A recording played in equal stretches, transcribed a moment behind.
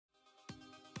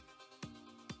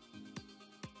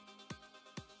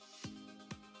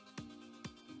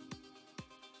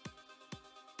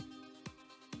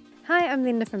Hi, I'm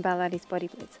Linda from Barlates Body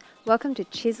Blitz. Welcome to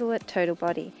Chisel It Total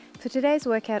Body. For today's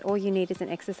workout, all you need is an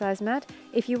exercise mat.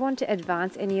 If you want to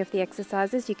advance any of the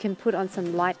exercises, you can put on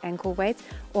some light ankle weights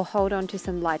or hold on to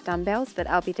some light dumbbells, but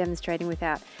I'll be demonstrating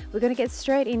without. We're going to get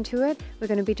straight into it. We're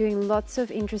going to be doing lots of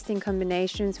interesting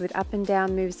combinations with up and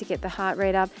down moves to get the heart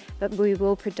rate up, but we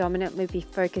will predominantly be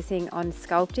focusing on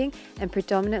sculpting and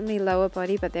predominantly lower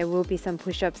body, but there will be some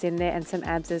push-ups in there and some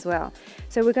abs as well.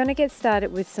 So we're going to get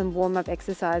started with some warm-up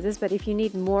exercises, but if you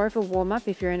need more of a warm-up,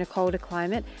 if you're in a colder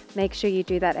climate, make sure you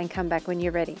do that and come back when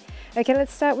you're ready. Okay,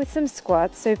 let's start with some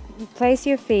squats. So place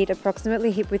your feet approximately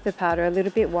hip width apart or a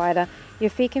little bit wider. Your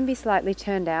feet can be slightly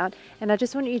turned out, and I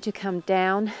just want you to come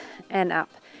down and up.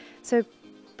 So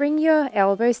bring your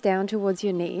elbows down towards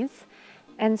your knees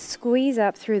and squeeze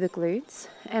up through the glutes,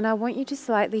 and I want you to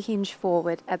slightly hinge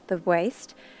forward at the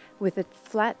waist with a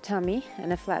flat tummy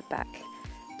and a flat back,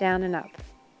 down and up.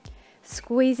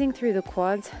 Squeezing through the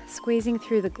quads, squeezing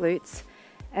through the glutes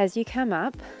as you come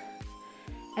up,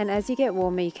 and as you get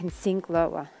warmer you can sink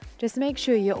lower. Just make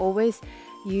sure you're always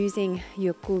using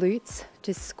your glutes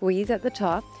to squeeze at the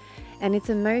top, and it's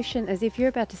a motion as if you're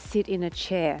about to sit in a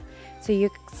chair. So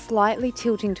you're slightly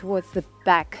tilting towards the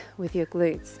back with your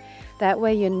glutes. That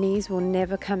way your knees will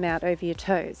never come out over your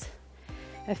toes.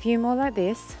 A few more like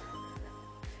this.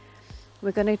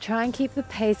 We're going to try and keep the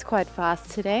pace quite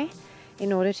fast today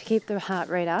in order to keep the heart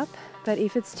rate up, but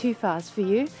if it's too fast for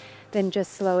you, then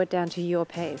just slow it down to your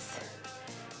pace.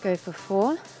 Go for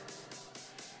 4,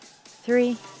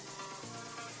 3,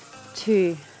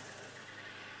 2,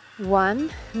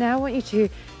 1. Now I want you to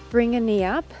bring a knee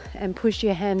up and push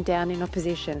your hand down in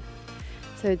opposition.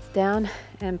 So it's down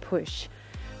and push.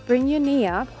 Bring your knee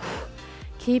up,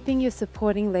 keeping your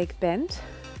supporting leg bent.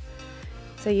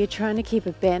 So you're trying to keep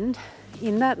a bend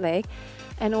in that leg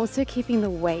and also keeping the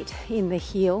weight in the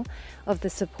heel of the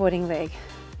supporting leg.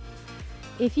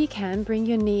 If you can, bring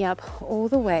your knee up all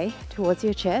the way towards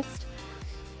your chest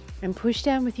and push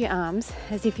down with your arms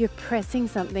as if you're pressing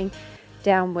something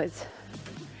downwards.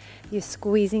 You're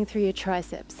squeezing through your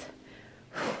triceps.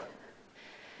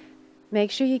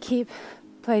 Make sure you keep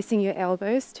placing your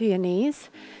elbows to your knees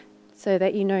so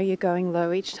that you know you're going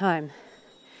low each time.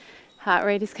 Heart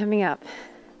rate is coming up.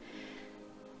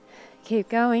 Keep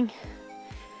going.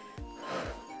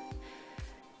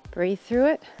 Breathe through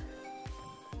it.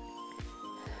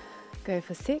 Go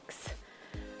for 6,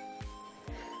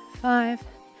 5,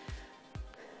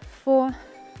 4,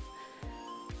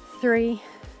 3,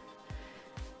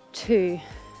 2,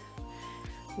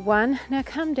 1. Now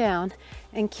come down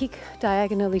and kick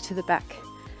diagonally to the back.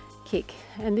 Kick.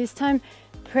 And this time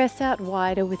press out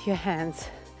wider with your hands.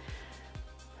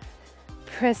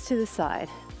 Press to the side.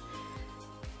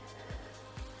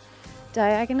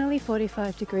 Diagonally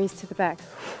 45 degrees to the back.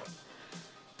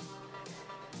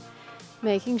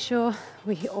 Making sure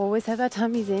we always have our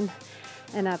tummies in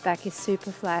and our back is super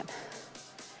flat.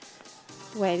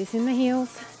 Weight is in the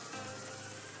heels.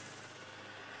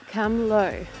 Come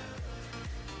low.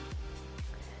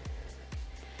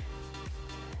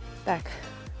 Back.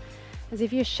 As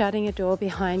if you're shutting a door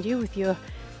behind you with your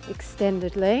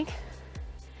extended leg.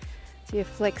 So you're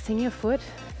flexing your foot.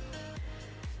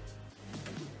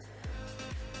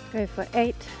 Go for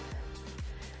 8,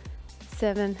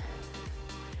 7,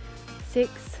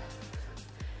 6,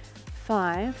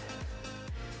 5,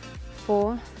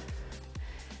 4,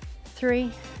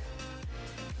 3,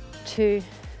 2,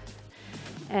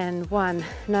 and 1.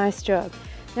 Nice job.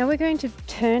 Now we're going to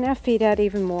turn our feet out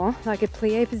even more, like a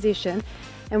plie position,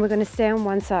 and we're going to stay on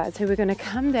one side. So we're going to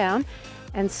come down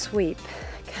and sweep.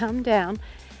 Come down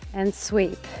and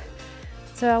sweep.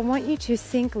 So I want you to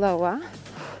sink lower.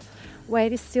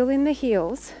 Weight is still in the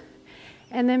heels,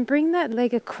 and then bring that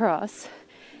leg across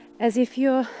as if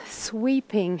you're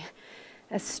sweeping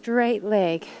a straight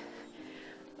leg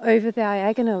over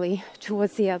diagonally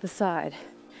towards the other side.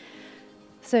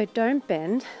 So don't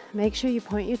bend, make sure you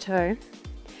point your toe,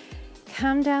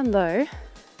 come down low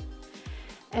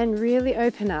and really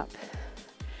open up.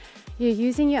 You're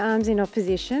using your arms in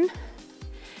opposition,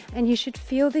 and you should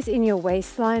feel this in your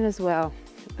waistline as well.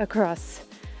 Across,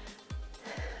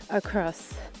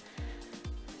 across,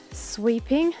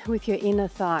 sweeping with your inner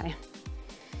thigh.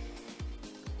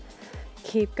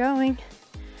 Keep going.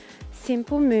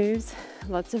 Simple moves,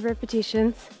 lots of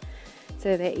repetitions,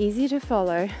 so they're easy to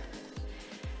follow,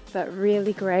 but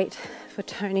really great for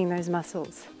toning those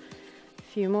muscles. A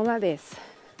few more like this.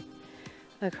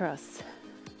 Across,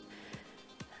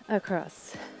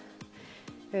 across.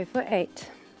 Go for 8,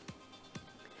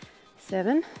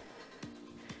 7,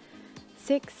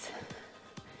 6,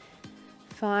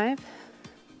 5,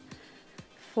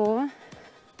 4,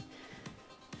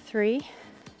 3,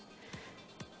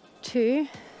 2,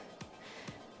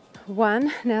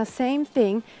 1. Now same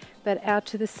thing, but out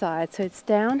to the side. So it's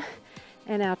down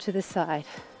and out to the side.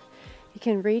 You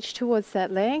can reach towards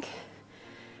that leg.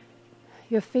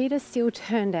 Your feet are still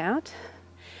turned out.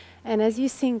 And as you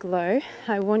sink low,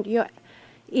 I want your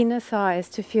inner thighs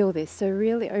to feel this. So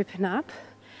really open up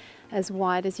as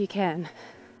wide as you can.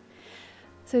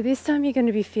 So this time you're going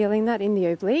to be feeling that in the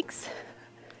obliques.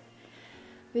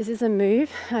 This is a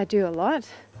move I do a lot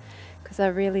because I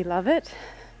really love it.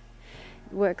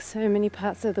 It works so many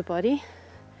parts of the body.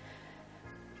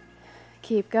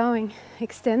 Keep going.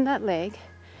 Extend that leg.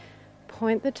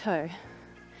 Point the toe.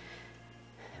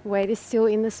 Weight is still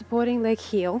in the supporting leg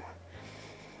heel.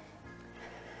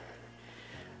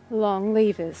 Long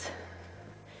levers.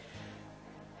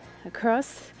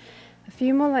 Across. A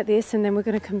few more like this, and then we're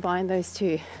going to combine those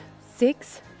two.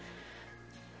 6,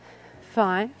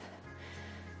 5,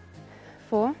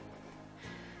 4,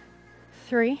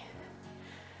 3,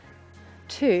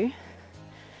 2,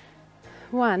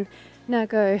 1. Now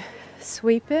go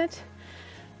sweep it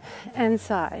and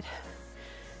side.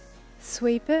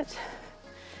 Sweep it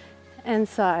and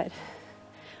side.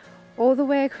 All the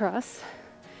way across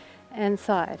and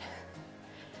side.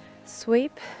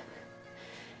 Sweep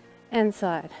and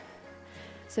side.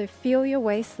 So feel your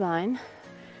waistline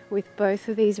with both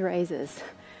of these raises.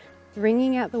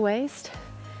 Wringing out the waist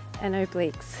and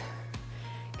obliques.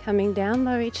 Coming down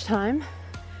low each time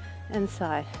and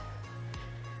side.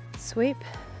 Sweep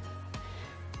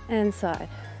and side.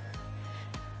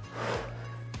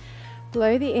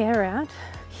 Blow the air out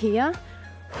here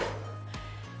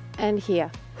and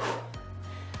here.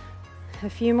 A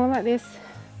few more like this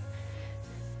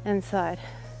and side.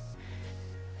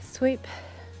 Sweep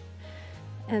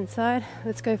and side.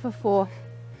 Let's go for 4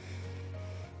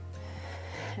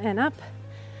 and up,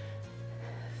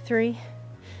 3,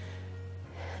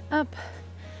 up,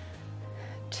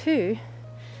 2,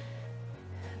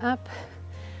 up,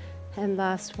 and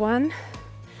last 1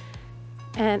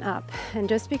 and up. And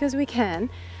just because we can,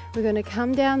 we're going to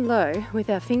come down low with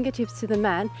our fingertips to the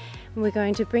mat, and we're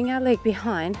going to bring our leg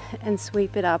behind and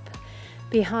sweep it up,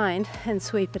 behind and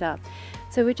sweep it up.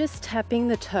 So we're just tapping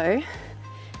the toe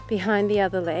behind the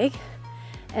other leg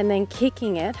and then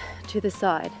kicking it to the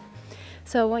side.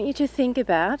 So I want you to think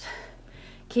about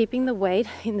keeping the weight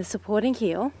in the supporting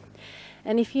heel,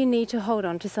 and if you need to hold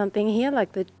on to something here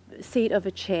like the seat of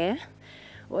a chair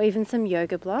or even some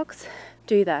yoga blocks,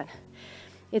 do that.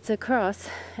 It's across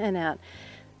and out.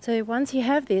 So once you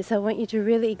have this, I want you to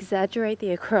really exaggerate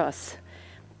the across.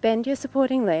 Bend your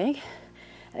supporting leg,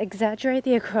 exaggerate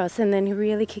the across, and then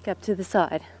really kick up to the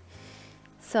side.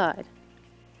 Side.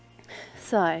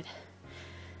 Side.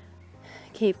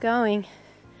 Keep going.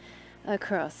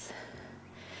 Across.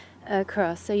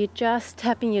 Across. So you're just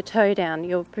tapping your toe down.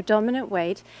 Your predominant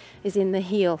weight is in the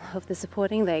heel of the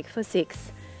supporting leg for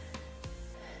 6,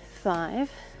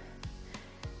 5,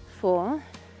 4,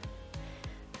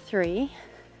 3,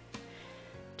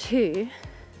 2,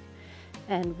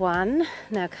 and 1.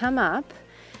 Now come up.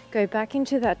 Go back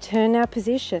into that turn out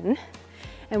position.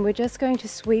 And we're just going to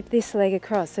sweep this leg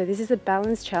across. So this is a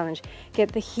balance challenge.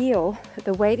 Get the heel,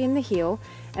 the weight in the heel,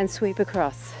 and sweep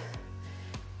across.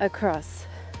 Across.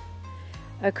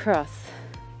 Across.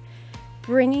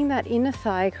 Bringing that inner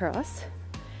thigh across.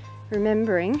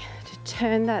 Remembering to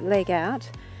turn that leg out.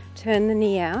 Turn the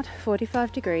knee out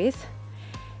 45 degrees.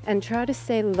 And try to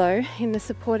stay low in the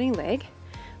supporting leg.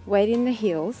 Weight in the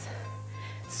heels.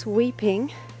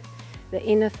 Sweeping the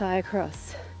inner thigh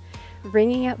across.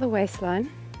 Wringing out the waistline.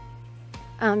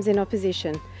 Arms in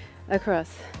opposition,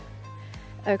 across,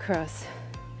 across,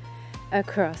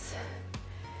 across.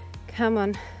 Come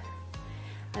on.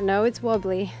 I know it's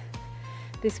wobbly.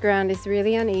 This ground is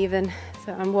really uneven,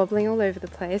 so I'm wobbling all over the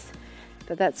place,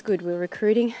 but that's good. We're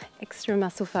recruiting extra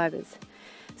muscle fibers.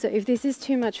 So if this is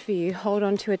too much for you, hold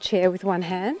on to a chair with one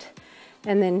hand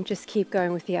and then just keep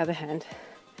going with the other hand.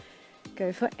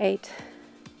 Go for 8,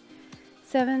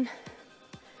 7,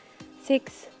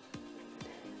 6,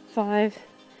 5,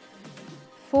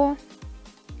 4,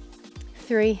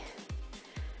 3,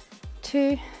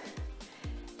 2,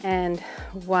 and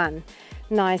 1.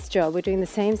 Nice job. We're doing the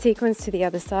same sequence to the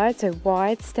other side, so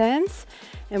wide stance,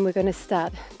 and we're going to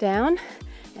start down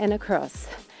and across.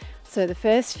 So the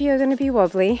first few are going to be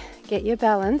wobbly. Get your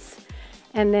balance,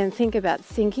 and then think about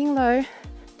sinking low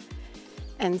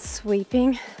and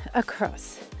sweeping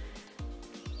across.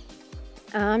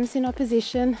 Arms in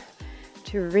opposition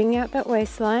to wring out that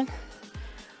waistline.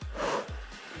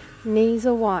 Knees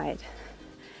are wide,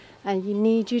 and you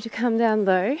need you to come down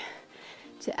low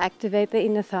to activate the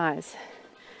inner thighs.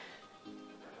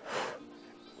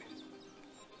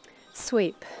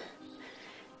 sweep.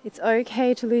 It's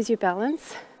okay to lose your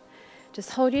balance.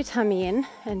 Just hold your tummy in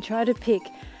and try to pick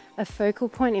a focal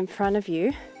point in front of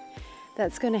you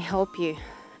that's going to help you.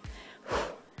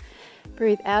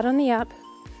 Breathe out on the up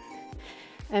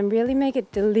and really make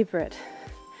it deliberate.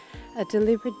 A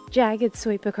deliberate, jagged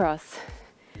sweep across.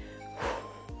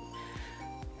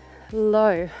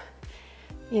 Low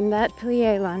in that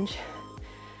plie lunge,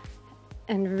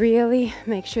 and really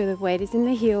make sure the weight is in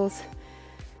the heels.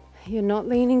 You're not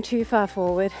leaning too far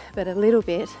forward, but a little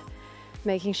bit,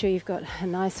 making sure you've got a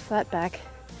nice flat back.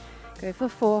 Go for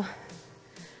 4,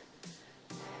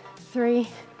 3,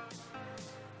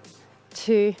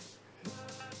 2,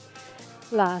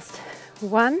 last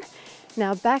 1.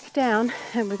 Now back down,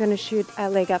 and we're going to shoot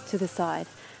our leg up to the side.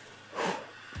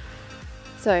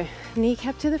 So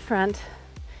kneecap to the front,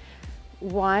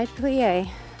 wide plie,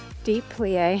 deep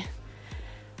plie,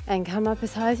 and come up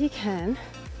as high as you can,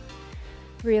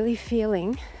 really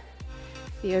feeling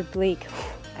the oblique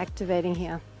activating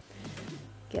here.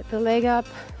 Get the leg up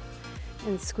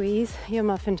and squeeze your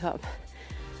muffin top.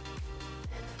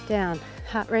 Down,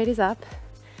 heart rate is up.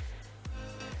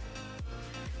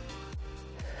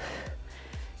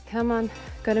 Come on,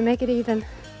 got to make it even.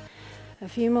 A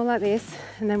few more like this,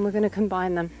 and then we're going to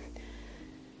combine them.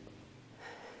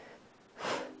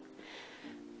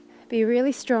 Be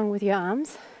really strong with your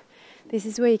arms. This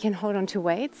is where you can hold on to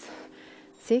weights.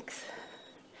 6,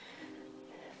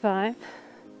 5,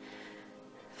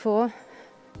 4,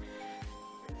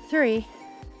 3,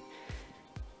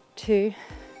 2,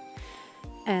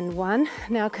 and 1.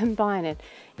 Now combine it.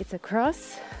 It's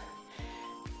across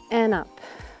and up.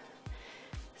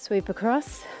 Sweep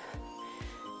across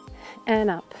and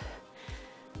up.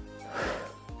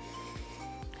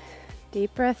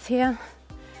 Deep breaths here.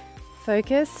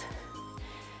 Focus.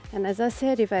 And as I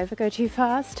said, if I ever go too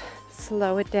fast,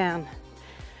 slow it down.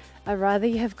 I'd rather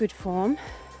you have good form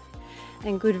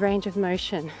and good range of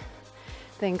motion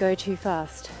than go too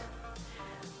fast.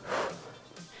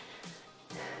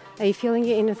 Are you feeling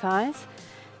your inner thighs?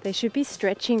 They should be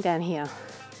stretching down here.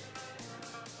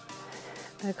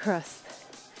 Across.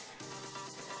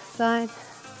 Side.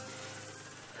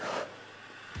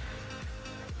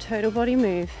 Total body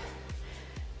move.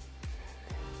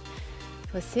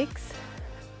 For 6,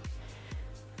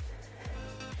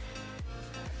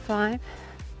 5,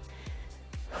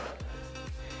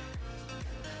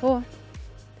 4,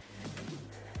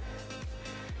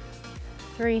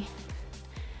 3,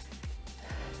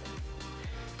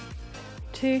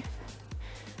 2,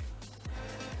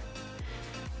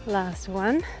 last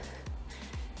 1.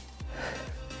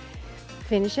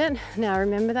 Finish it. Now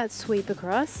remember that sweep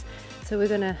across. So we're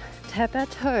going to tap our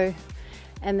toe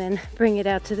and then bring it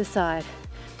out to the side.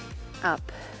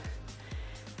 Up,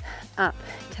 up,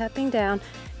 tapping down,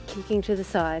 kicking to the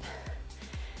side.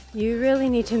 You really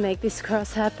need to make this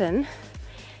cross happen,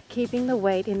 keeping the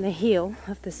weight in the heel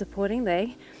of the supporting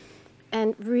leg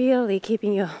and really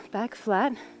keeping your back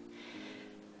flat.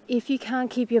 If you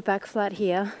can't keep your back flat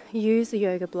here, use the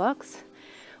yoga blocks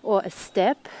or a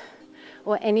step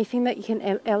or anything that you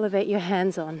can elevate your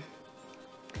hands on.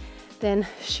 Then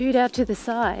shoot out to the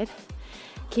side,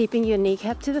 keeping your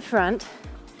kneecap to the front.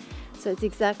 So it's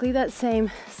exactly that same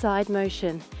side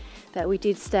motion that we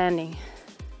did standing.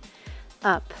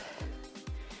 Up,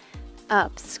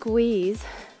 up, squeeze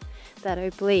that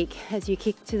oblique as you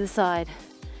kick to the side.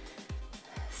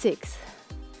 6,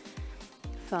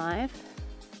 5,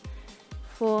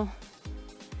 4,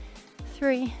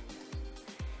 3,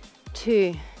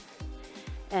 2,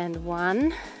 and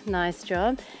 1. Nice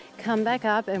job. Come back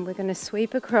up and we're going to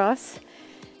sweep across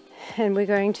and we're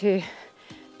going to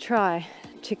try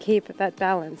to keep that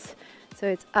balance. So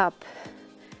it's up,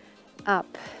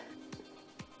 up,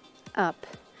 up.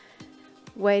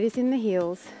 Weight is in the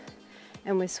heels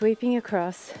and we're sweeping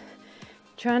across,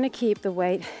 trying to keep the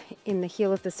weight in the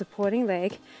heel of the supporting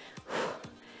leg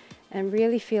and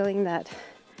really feeling that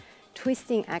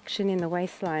twisting action in the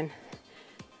waistline.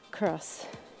 Across,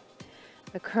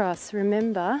 across.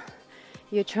 Remember,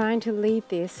 you're trying to lead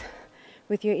this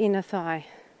with your inner thigh.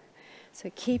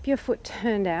 So keep your foot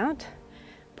turned out,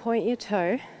 point your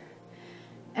toe,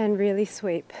 and really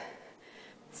sweep,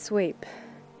 sweep.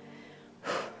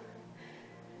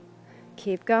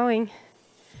 Keep going.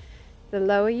 The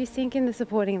lower you sink in the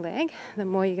supporting leg, the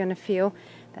more you're going to feel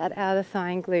that outer thigh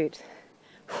and glute.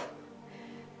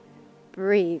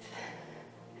 Breathe.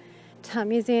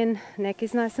 Tummy's in, neck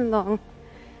is nice and long.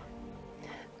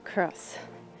 Across,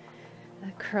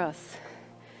 across.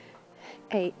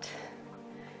 8,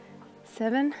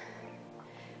 7,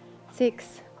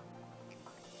 6,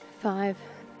 5,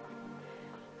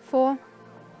 4,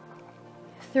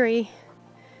 3,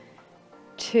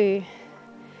 2,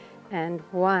 and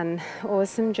 1.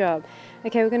 Awesome job.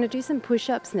 Okay, we're going to do some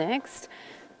push-ups next.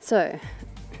 So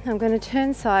I'm going to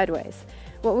turn sideways.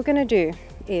 What we're going to do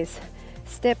is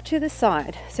step to the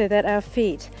side so that our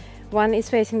feet, one is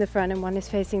facing the front and one is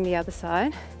facing the other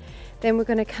side. Then we're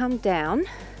going to come down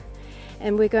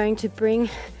and we're going to bring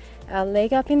our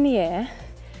leg up in the air,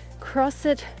 cross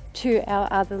it to our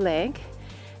other leg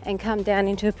and come down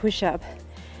into a push-up.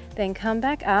 Then come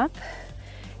back up,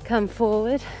 come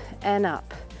forward and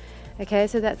up. Okay,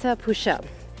 so that's our push-up.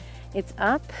 It's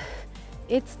up,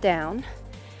 it's down.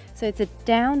 So it's a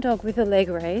down dog with a leg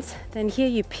raise. Then here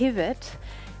you pivot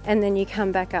and then you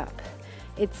come back up.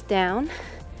 It's down,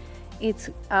 it's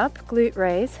up, glute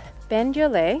raise, bend your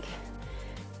leg,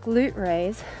 glute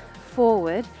raise,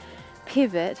 forward,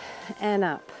 pivot and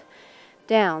up.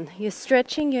 Down, you're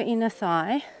stretching your inner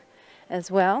thigh as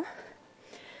well.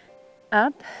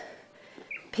 Up,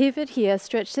 pivot here,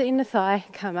 stretch the inner thigh,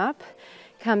 come up,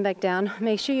 come back down.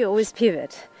 Make sure you always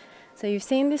pivot. So you've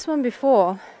seen this one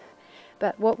before,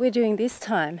 but what we're doing this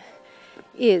time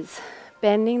is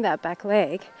bending that back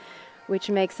leg, which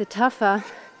makes it tougher.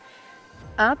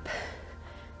 Up,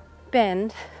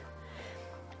 bend,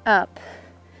 up,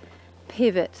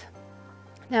 pivot.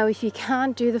 Now if you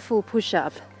can't do the full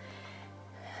push-up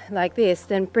like this,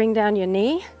 then bring down your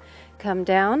knee, come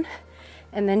down,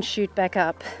 and then shoot back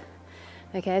up.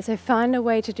 Okay, so find a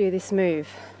way to do this move.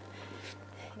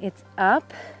 It's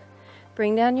up,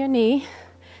 bring down your knee,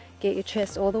 get your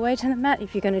chest all the way to the mat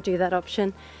if you're going to do that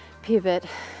option, pivot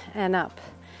and up.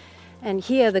 And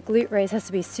here the glute raise has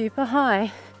to be super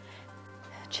high,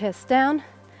 chest down,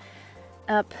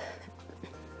 up.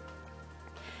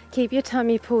 Keep your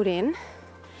tummy pulled in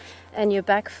and your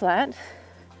back flat,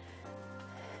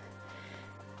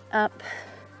 up,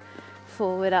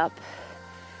 forward, up.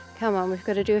 Come on, we've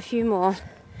got to do a few more.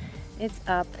 It's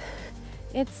up,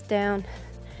 it's down,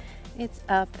 it's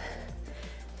up,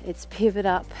 it's pivot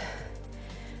up.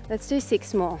 Let's do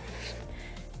 6 more.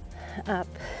 Up,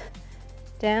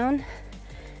 down,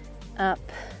 up,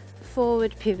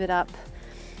 forward, pivot up.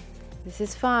 This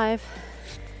is 5.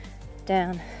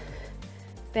 Down,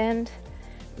 bend,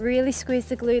 really squeeze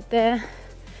the glute there,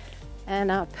 and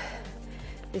up.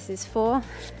 This is 4.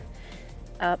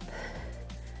 Up,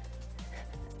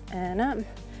 and up,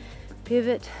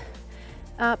 pivot,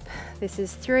 up. This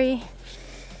is 3.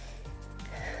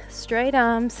 Straight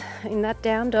arms in that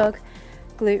down dog,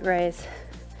 glute raise.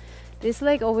 This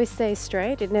leg always stays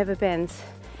straight, it never bends.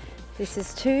 This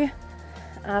is 2,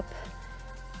 up,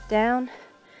 down,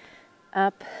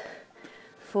 up,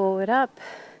 forward, up.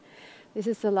 This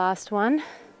is the last one.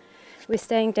 We're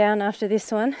staying down after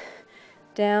this one.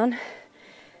 Down,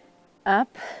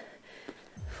 up,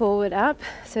 forward, up.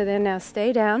 So then now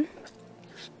stay down.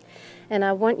 And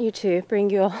I want you to bring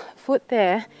your foot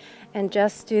there and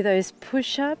just do those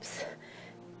push-ups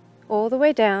all the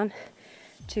way down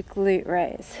to glute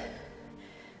raise.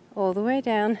 All the way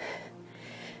down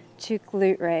to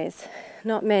glute raise.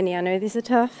 Not many, I know these are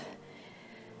tough.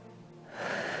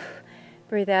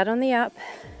 Breathe out on the up.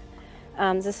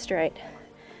 Arms are straight.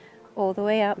 All the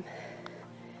way up,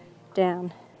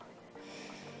 down.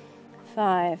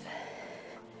 5,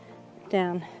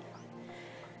 down.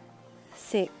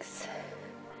 6,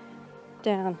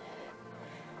 down.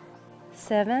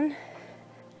 7,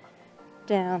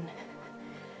 down.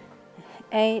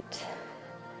 8,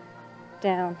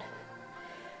 down.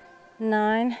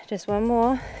 9, just one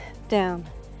more, down.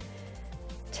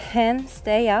 10,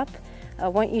 stay up. I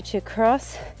want you to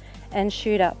cross and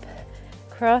shoot up.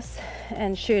 Cross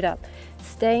and shoot up.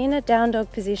 Stay in a down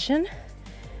dog position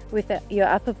with your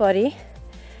upper body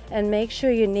and make sure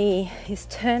your knee is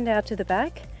turned out to the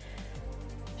back.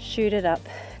 Shoot it up.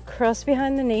 Cross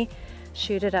behind the knee,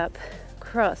 shoot it up.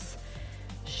 Cross,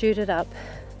 shoot it up.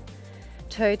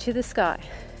 Toe to the sky.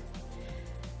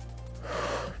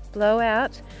 Blow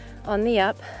out on the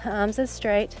up, arms are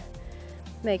straight.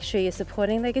 Make sure your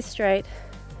supporting leg is straight.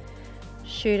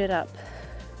 Shoot it up.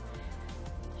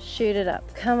 Shoot it up.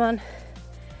 Come on.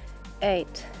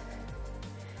 8,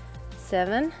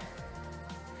 7,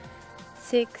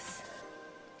 6,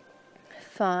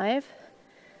 5,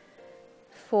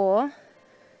 4,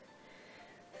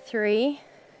 3,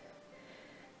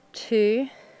 2,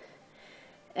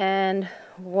 and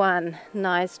 1.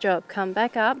 Nice job. Come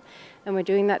back up, and we're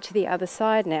doing that to the other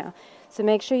side now. So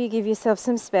make sure you give yourself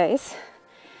some space,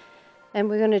 and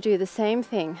we're going to do the same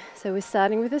thing. So we're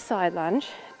starting with a side lunge,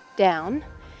 down,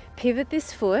 pivot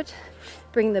this foot,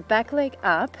 bring the back leg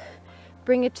up,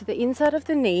 bring it to the inside of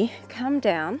the knee, come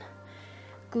down,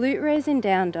 glute raise in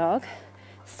down dog,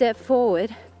 step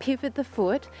forward, pivot the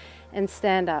foot, and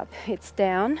stand up. It's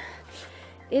down,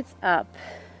 it's up,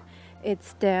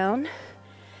 it's down,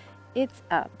 it's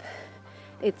up,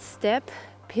 it's step,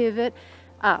 pivot,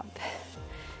 up.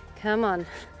 Come on.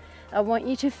 I want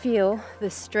you to feel the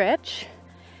stretch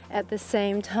at the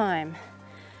same time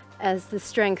as the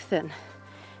strengthen.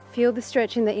 Feel the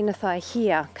stretch in the inner thigh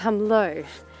here, come low.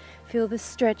 Feel the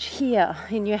stretch here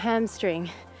in your hamstring,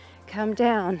 come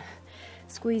down.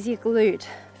 Squeeze your glute,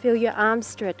 feel your arms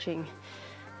stretching,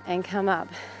 and come up.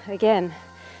 Again,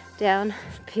 down,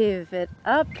 pivot,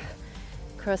 up,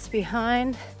 cross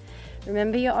behind.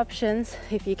 Remember your options.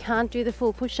 If you can't do the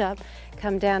full push-up,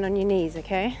 come down on your knees,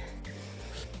 okay?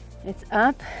 It's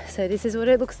up, so this is what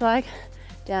it looks like.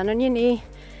 Down on your knee,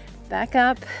 back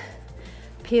up,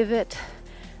 pivot,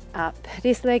 up.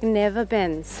 This leg never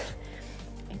bends.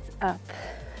 It's up,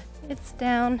 it's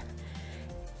down,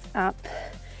 it's up,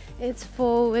 it's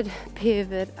forward,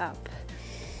 pivot, up.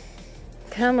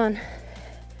 Come on.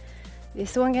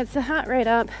 This one gets the heart rate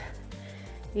up.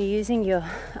 You're using your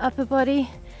upper body,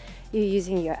 you're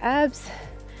using your abs,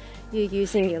 you're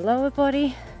using your lower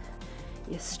body,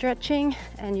 you're stretching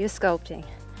and you're sculpting.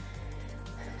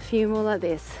 A few more like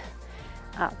this.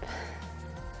 Up,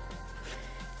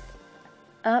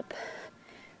 up,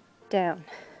 down,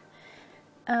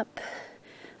 up.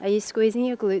 Are you squeezing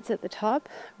your glutes at the top?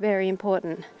 Very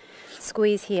important.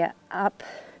 Squeeze here, up,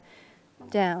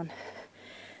 down,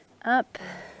 up.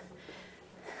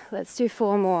 Let's do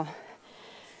 4 more.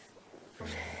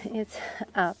 It's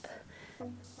up,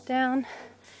 down,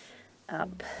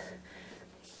 up.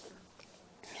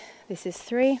 This is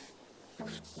 3,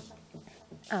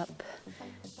 up,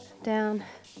 down,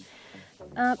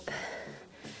 up.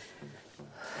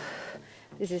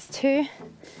 This is 2,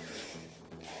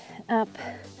 up,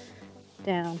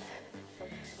 down,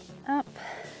 up.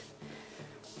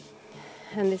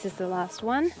 And this is the last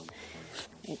one.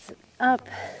 It's up,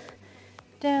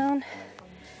 down,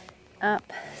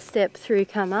 up, step through,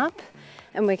 come up,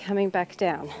 and we're coming back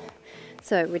down.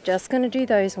 So we're just going to do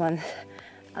those ones.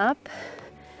 Up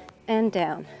and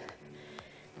down,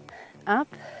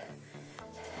 up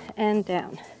and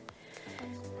down.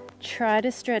 Try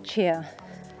to stretch here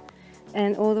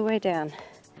and all the way down.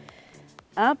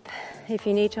 Up, if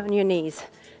you need to, on your knees,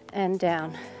 and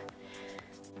down.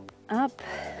 Up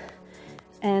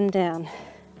and down.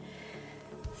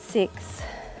 6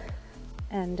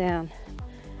 and down.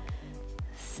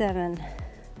 7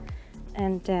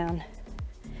 and down.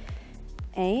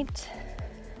 8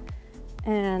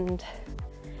 and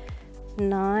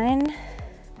 9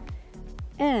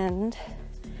 and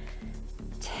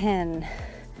 10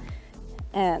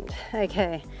 and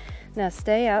okay, now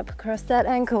stay up, cross that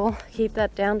ankle, keep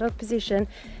that down dog position,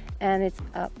 and it's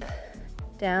up,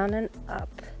 down and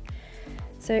up.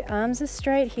 So arms are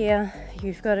straight here.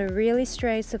 You've got a really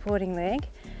straight supporting leg,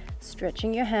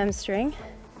 stretching your hamstring,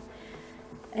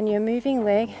 and your moving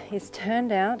leg is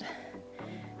turned out,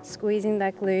 squeezing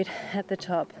that glute at the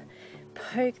top.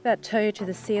 Poke that toe to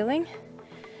the ceiling.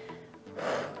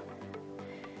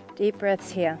 Deep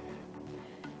breaths here.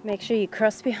 Make sure you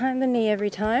cross behind the knee every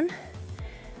time.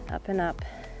 Up and up,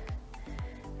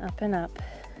 up and up.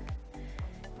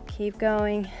 Keep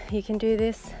going. You can do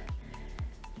this.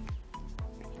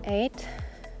 8,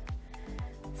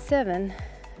 7,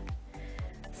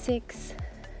 6,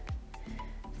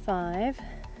 5,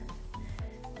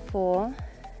 4,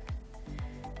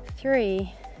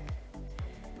 3,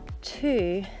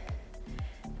 2,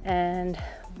 and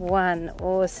 1.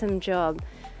 Awesome job.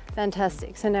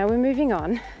 Fantastic. So now we're moving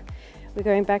on. We're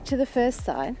going back to the first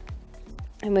side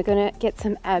and we're going to get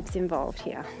some abs involved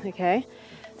here, okay?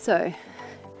 So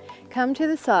come to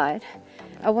the side.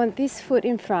 I want this foot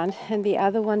in front and the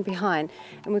other one behind,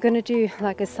 and we're going to do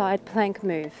like a side plank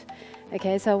move.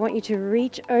 Okay, so I want you to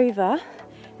reach over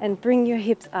and bring your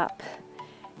hips up,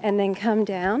 and then come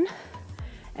down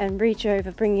and reach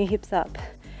over, bring your hips up,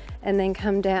 and then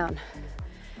come down.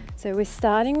 So we're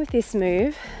starting with this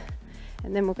move,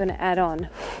 and then we're going to add on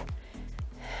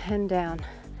and down,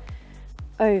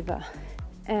 over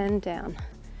and down.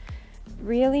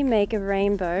 Really make a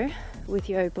rainbow with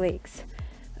your obliques.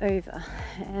 Over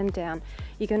and down.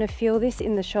 You're going to feel this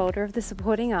in the shoulder of the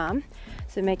supporting arm,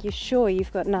 so make sure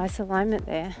you've got nice alignment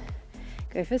there.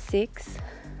 Go for 6,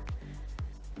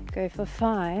 go for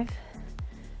 5,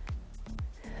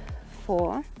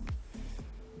 4,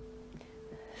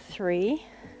 3,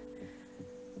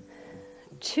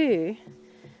 2,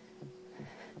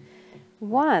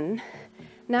 1.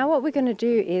 Now what we're going to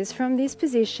do is, from this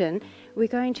position, we're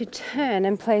going to turn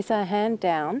and place our hand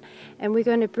down, and we're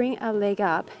going to bring our leg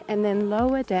up and then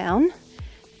lower down,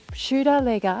 shoot our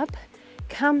leg up,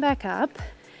 come back up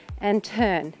and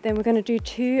turn. Then we're going to do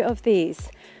 2 of these.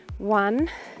 1,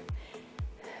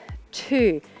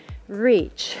 2,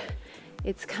 reach.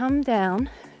 It's come down,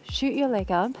 shoot your leg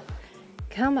up,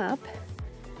 come up,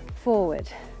 forward.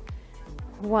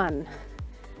 1,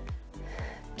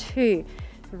 2,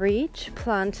 reach,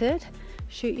 plant it,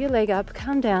 shoot your leg up,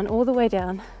 come down, all the way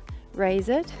down, raise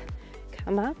it,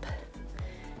 come up,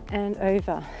 and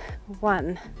over.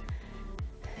 1,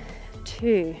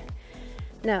 2.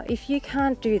 Now, if you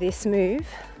can't do this move,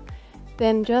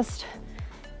 then just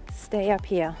stay up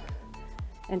here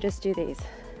and just do these.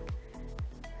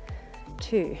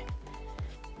 2,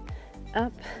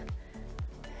 up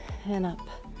and up.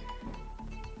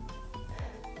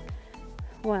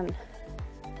 1,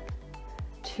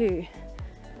 2,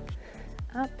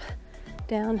 up,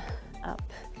 down, up.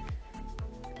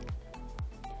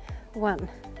 1,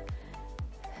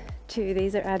 2,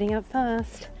 these are adding up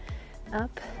fast.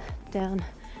 Up, down,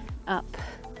 up.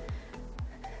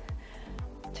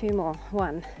 2 more.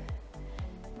 1,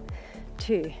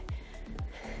 2.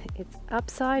 It's up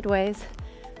sideways,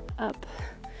 up.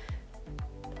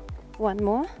 1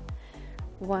 more.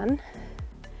 1,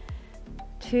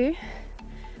 2.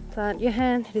 Plant your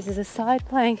hand. This is a side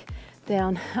plank.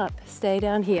 Down, up. Stay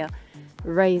down here.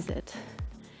 Raise it.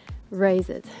 Raise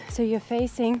it. So you're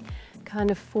facing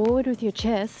kind of forward with your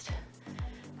chest,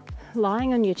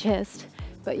 lying on your chest,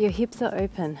 but your hips are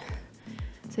open.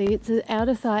 So it's an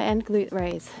outer thigh and glute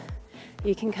raise.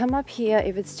 You can come up here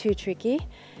if it's too tricky,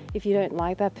 if you don't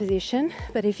like that position,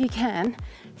 but if you can,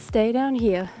 stay down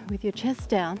here with your chest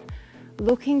down,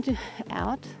 looking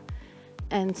out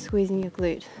and squeezing your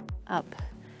glute. Up,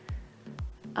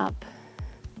 up.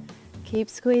 Keep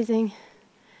squeezing.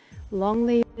 Long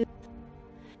levers.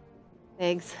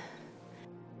 Legs.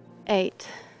 8,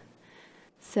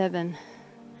 7,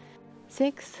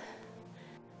 6,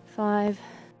 5,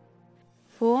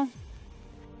 4,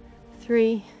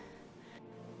 3,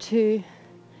 2,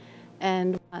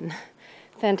 and 1.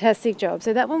 Fantastic job.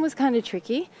 So that one was kind of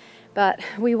tricky, but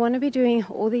we want to be doing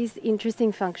all these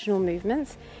interesting functional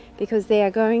movements because they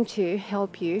are going to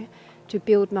help you to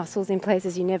build muscles in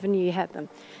places you never knew you had them.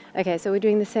 Okay, so we're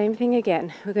doing the same thing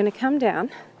again. We're going to come down.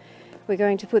 We're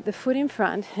going to put the foot in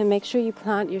front and make sure you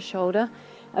plant your shoulder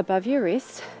above your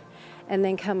wrist and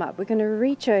then come up. We're going to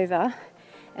reach over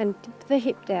and dip the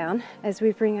hip down as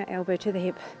we bring our elbow to the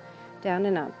hip, down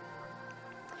and up.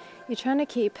 You're trying to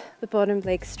keep the bottom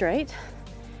leg straight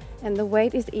and the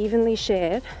weight is evenly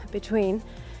shared between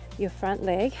your front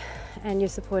leg and your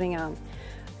supporting arm.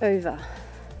 Over.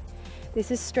 This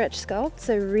is stretch sculpt,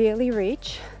 so really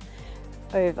reach.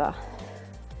 Over.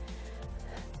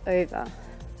 Over.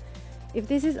 If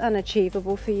this is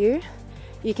unachievable for you,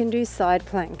 you can do side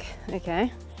plank, okay?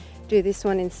 Do this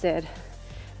one instead.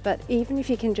 But even if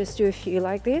you can just do a few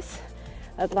like this,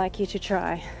 I'd like you to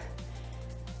try.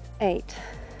 8,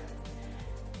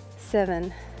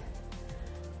 7,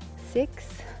 6,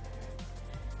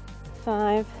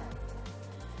 5,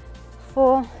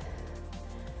 4,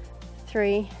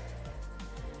 3,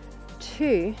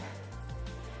 2,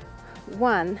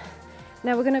 1.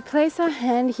 Now we're going to place our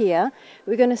hand here.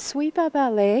 We're going to sweep up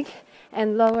our leg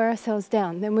and lower ourselves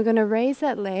down. Then we're going to raise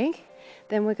that leg.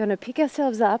 Then we're going to pick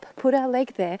ourselves up, put our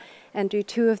leg there, and do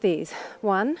 2 of these.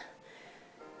 1,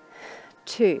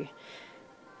 2.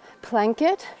 Plank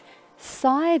it.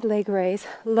 Side leg raise.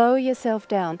 Lower yourself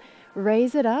down.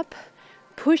 Raise it up.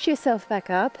 Push yourself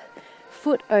back up.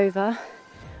 Foot over.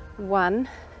 1,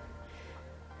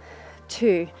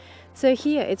 2. So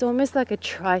here, it's almost like a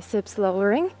triceps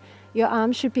lowering. Your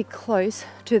arms should be close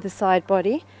to the side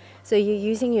body, so you're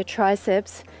using your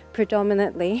triceps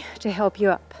predominantly to help you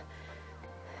up.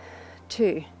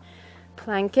 2,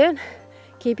 plank it,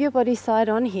 keep your body side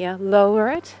on here, lower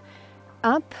it,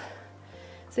 up,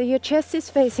 so your chest is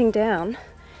facing down,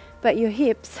 but your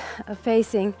hips are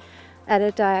facing at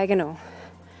a diagonal.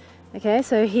 Okay,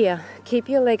 so here, keep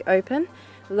your leg open,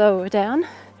 lower down,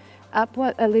 up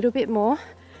a little bit more,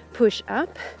 push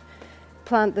up,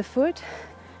 plant the foot.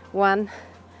 1,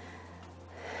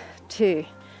 2.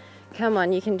 Come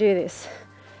on, you can do this.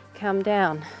 Come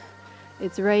down.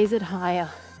 It's raise it higher.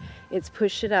 It's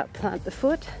push it up. Plant the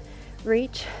foot.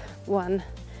 Reach. 1,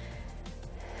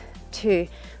 2.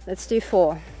 Let's do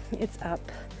 4. It's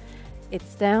up.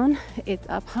 It's down. It's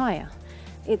up higher.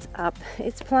 It's up.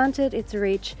 It's planted. It's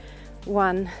reach.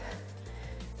 1,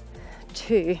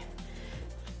 2.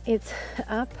 It's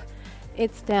up.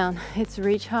 It's down. It's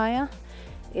reach higher.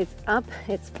 It's up,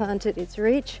 it's planted, it's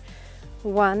reach.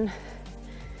 1,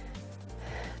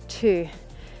 2.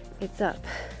 It's up,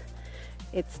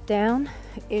 it's down,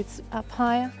 it's up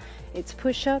higher, it's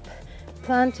push up,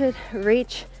 planted,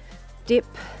 reach, dip.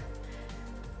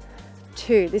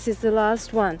 2. This is the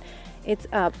last one. It's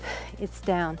up, it's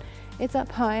down, it's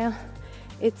up higher,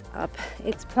 it's up,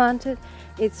 it's planted,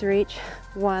 it's reach.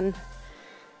 1,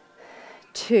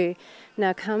 2.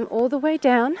 Now come all the way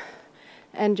down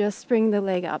and just bring the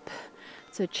leg up.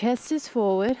 So chest is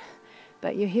forward,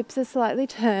 but your hips are slightly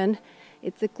turned.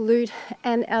 It's a glute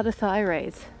and outer thigh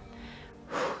raise.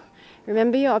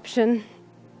 Remember your option.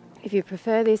 If you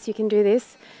prefer this, you can do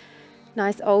this.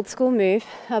 Nice old school move.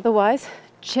 Otherwise,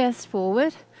 chest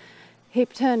forward,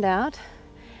 hip turned out.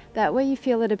 That way you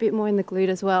feel it a bit more in the glute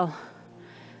as well.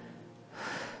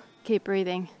 Keep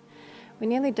breathing. We're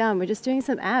nearly done. We're just doing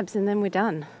some abs and then we're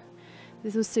done.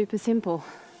 This was super simple.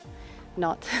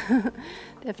 Not.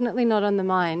 Definitely not on the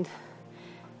mind.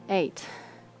 8,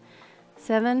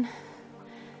 7,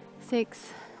 6,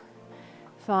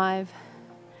 5,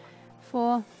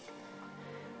 4,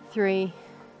 3,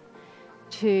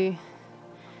 2,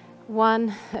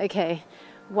 1. Okay,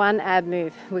 one ab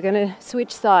move. We're going to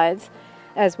switch sides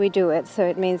as we do it, so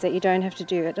it means that you don't have to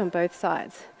do it on both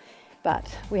sides,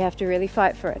 but we have to really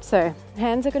fight for it. So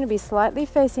hands are going to be slightly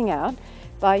facing out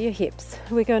by your hips.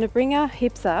 We're going to bring our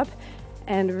hips up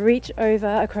and reach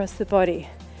over across the body,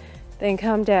 then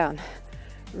come down,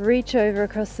 reach over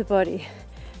across the body,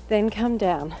 then come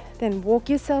down, then walk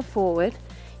yourself forward.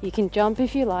 You can jump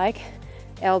if you like,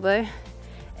 elbow,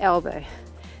 elbow.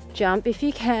 Jump if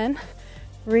you can,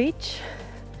 reach,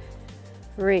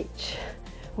 reach.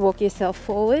 Walk yourself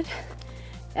forward,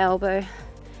 elbow,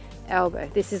 elbow.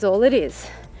 This is all it is.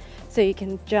 So you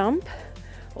can jump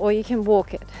or you can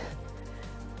walk it.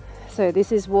 So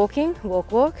this is walking,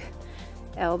 walk, walk,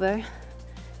 elbow,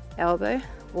 elbow,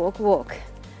 walk, walk,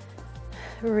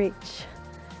 reach,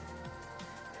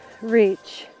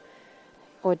 reach,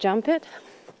 or jump it,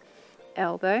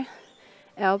 elbow,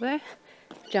 elbow,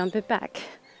 jump it back,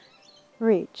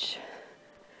 reach,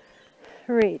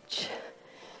 reach,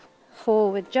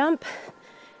 forward jump,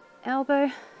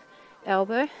 elbow,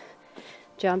 elbow,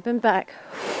 jump and back.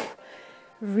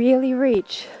 Really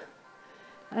reach.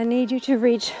 I need you to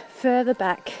reach further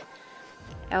back,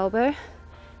 elbow,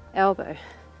 elbow,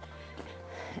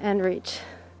 and reach.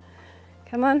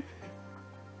 Come on.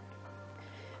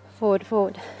 Forward,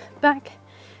 forward, back,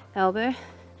 elbow,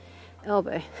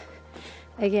 elbow.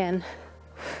 Again.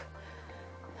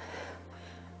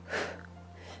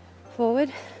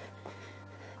 Forward,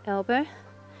 elbow,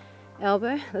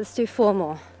 elbow. Let's do 4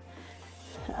 more.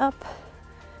 Up,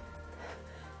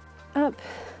 up,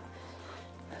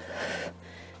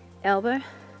 elbow,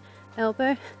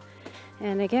 elbow,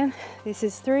 and again, this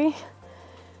is 3.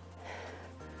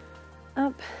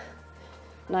 Up,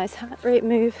 nice heart rate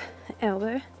move,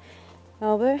 elbow,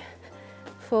 elbow,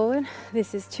 forward.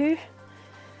 This is 2.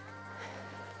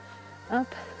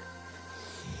 Up,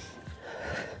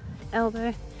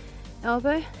 elbow,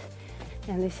 elbow,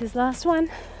 and this is last one.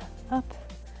 Up,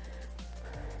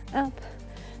 up,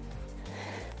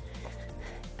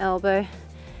 elbow,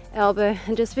 elbow,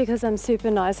 and just because I'm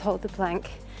super nice, hold the plank.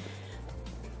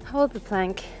 Hold the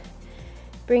plank.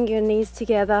 Bring your knees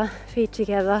together, feet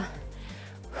together.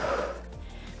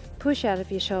 Push out of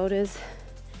your shoulders.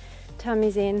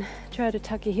 Tummy's in. Try to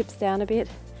tuck your hips down a bit.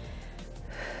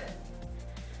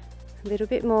 A little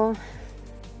bit more.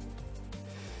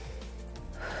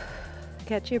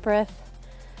 Catch your breath.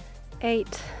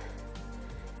 8,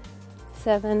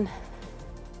 7,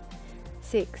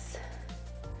 6,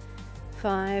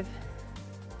 5,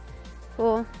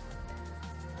 4,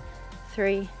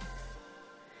 3,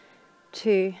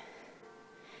 2,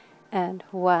 and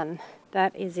 1.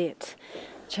 That is it.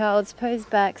 Child's pose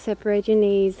back, separate your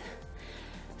knees,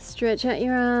 stretch out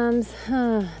your arms.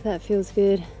 That feels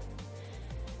good.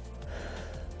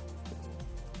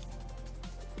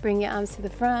 Bring your arms to the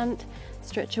front,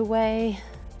 stretch away,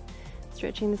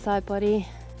 stretching the side body,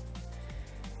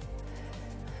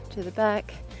 to the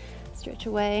back, stretch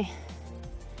away.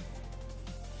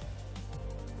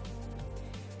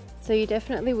 So you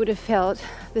definitely would have felt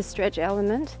the stretch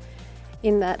element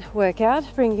in that workout.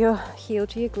 Bring your heel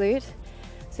to your glute.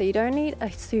 So you don't need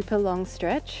a super long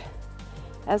stretch.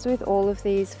 As with all of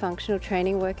these functional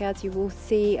training workouts, you will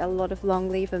see a lot of long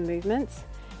lever movements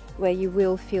where you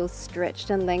will feel stretched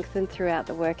and lengthened throughout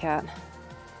the workout.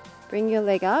 Bring your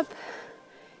leg up,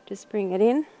 just bring it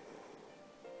in.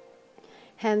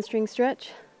 Hamstring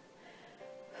stretch.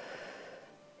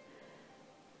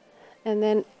 And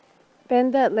then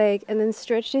bend that leg and then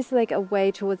stretch this leg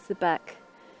away towards the back.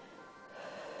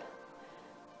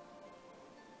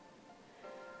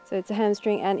 So it's a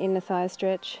hamstring and inner thigh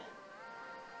stretch.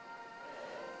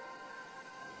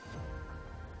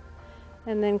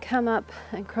 And then come up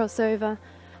and cross over,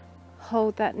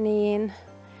 hold that knee in,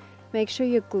 Make sure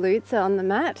your glutes are on the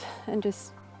mat and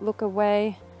just look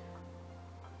away.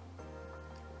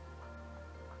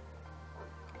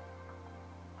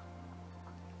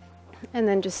 And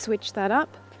then just switch that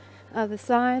up, other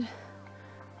side.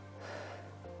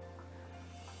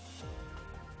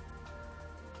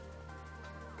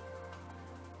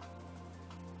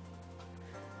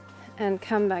 And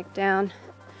come back down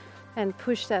and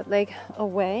push that leg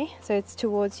away, so it's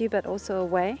towards you but also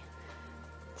away.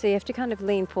 So you have to kind of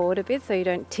lean forward a bit so you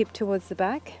don't tip towards the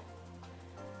back.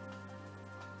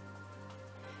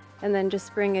 And then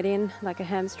just bring it in like a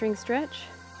hamstring stretch.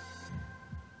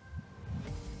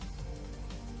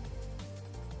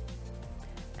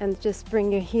 And just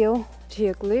bring your heel to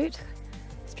your glute,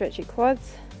 stretch your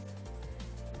quads.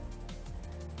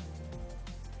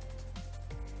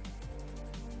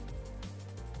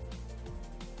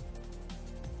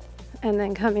 And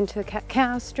then come into a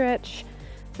cat-cow stretch.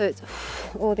 So it's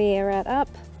all the air out, up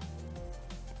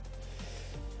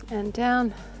and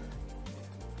down.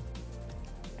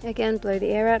 Again, blow the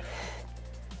air out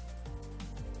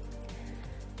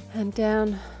and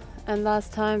down. And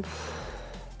last time,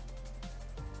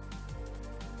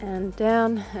 and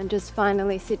down, and just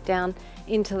finally sit down,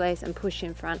 interlace and push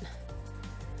in front.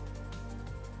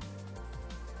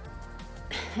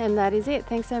 And that is it.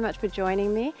 Thanks so much for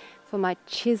joining me for my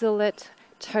Chisel It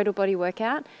Total Body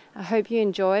workout. I hope you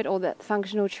enjoyed all that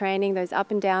functional training, those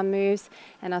up and down moves,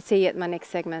 and I'll see you at my next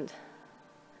segment.